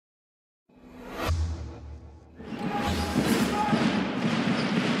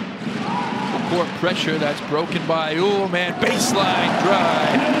court pressure. That's broken by ULM, baseline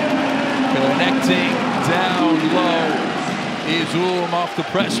drive. Connecting down low is ULM off the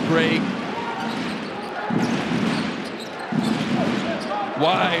press break.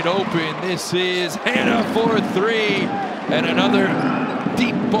 Wide open, this is Hannah for three. And another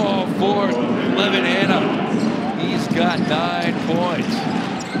deep ball for Clevin Hannah. He's got 9 points.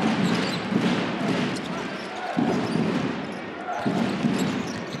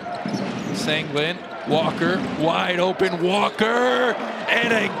 Sanglin, Walker, wide open, Walker,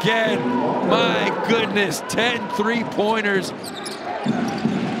 and again, my goodness, 10 three-pointers. If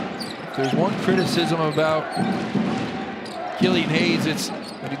there's one criticism about Killian Hayes, it's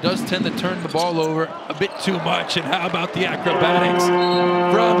that he does tend to turn the ball over a bit too much. And how about the acrobatics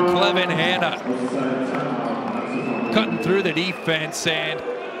from Clevin Hannah? Cutting through the defense and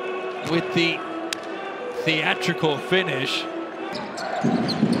with the theatrical finish.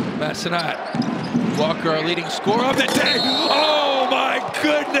 Massenat, Walker, our leading scorer of the day. Oh my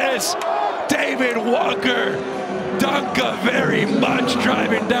goodness! David Walker, Dunka very much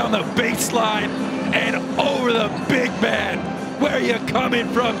driving down the baseline and over the big man. Where you coming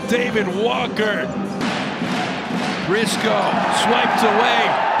from, David Walker? Briscoe swiped away.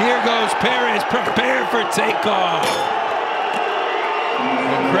 Here goes Perez, prepared for takeoff.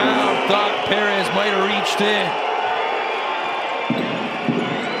 The crowd thought Perez might have reached in.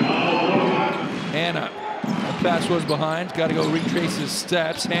 Hannah, the pass was behind, got to go retrace his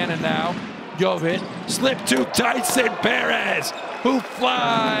steps. Hannah now, Jovit, slip to Tyson Perez, who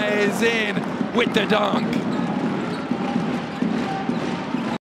flies in with the dunk.